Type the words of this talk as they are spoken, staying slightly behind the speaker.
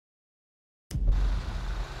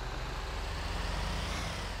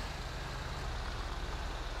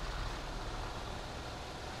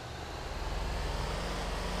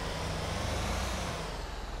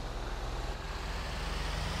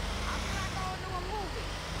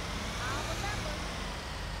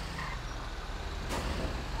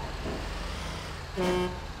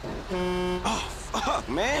Oh, fuck,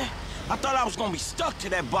 man. I thought I was gonna be stuck to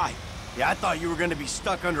that bike. Yeah, I thought you were gonna be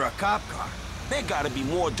stuck under a cop car. There gotta be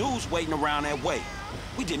more dudes waiting around that way.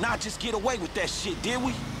 We did not just get away with that shit, did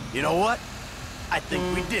we? You know what? I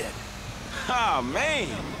think we did. Ah, man.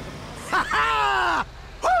 Ha ha!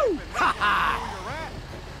 Woo! Ha ha!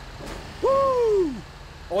 Woo!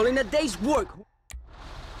 All in a day's work,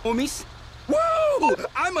 homies. Woo!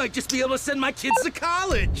 I might just be able to send my kids to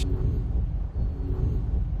college.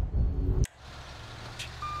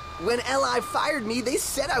 When LI fired me, they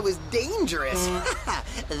said I was dangerous.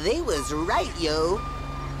 They was right, yo.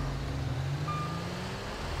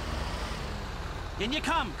 In you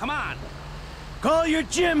come on. Call your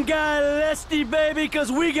gym guy, Lesty, baby,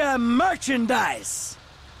 because we got merchandise.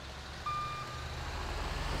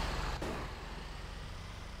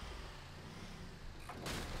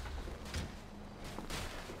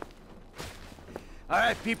 All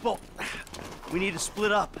right, people. We need to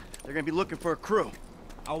split up. They're gonna be looking for a crew.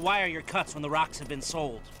 I'll wire your cuts when the rocks have been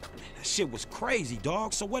sold. That shit was crazy,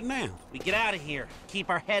 dog. So what now? We get out of here. Keep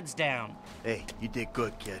our heads down. Hey, you did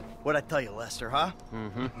good, kid. What'd I tell you, Lester, huh?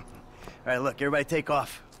 Mm-hmm. All right, look, everybody take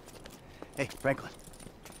off. Hey, Franklin.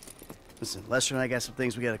 Listen, Lester and I got some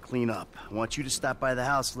things we gotta clean up. I want you to stop by the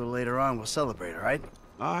house a little later on. We'll celebrate, all right?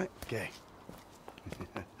 All right. Okay.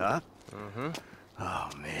 Huh? Mm-hmm. Oh,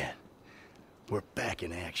 man. We're back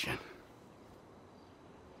in action.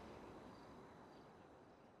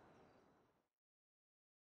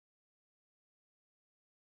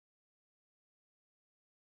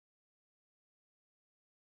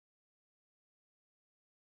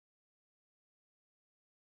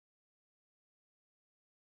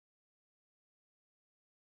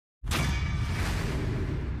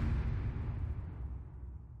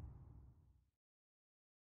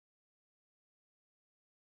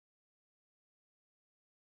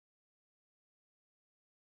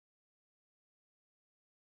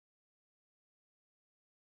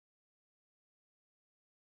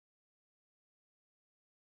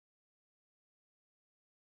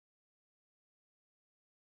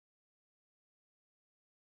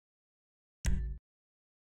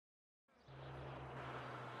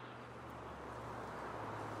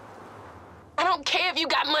 I don't care if you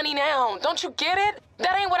got money now. Don't you get it?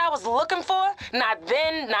 That ain't what I was looking for. Not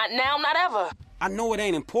then, not now, not ever. I know it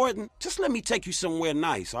ain't important. Just let me take you somewhere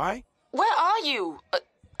nice, all right? Where are you?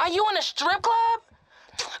 Are you in a strip club?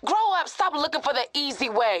 Grow up. Stop looking for the easy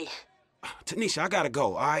way. Tanisha, I gotta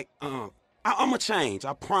go, all right? I'ma change.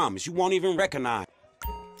 I promise. You won't even recognize.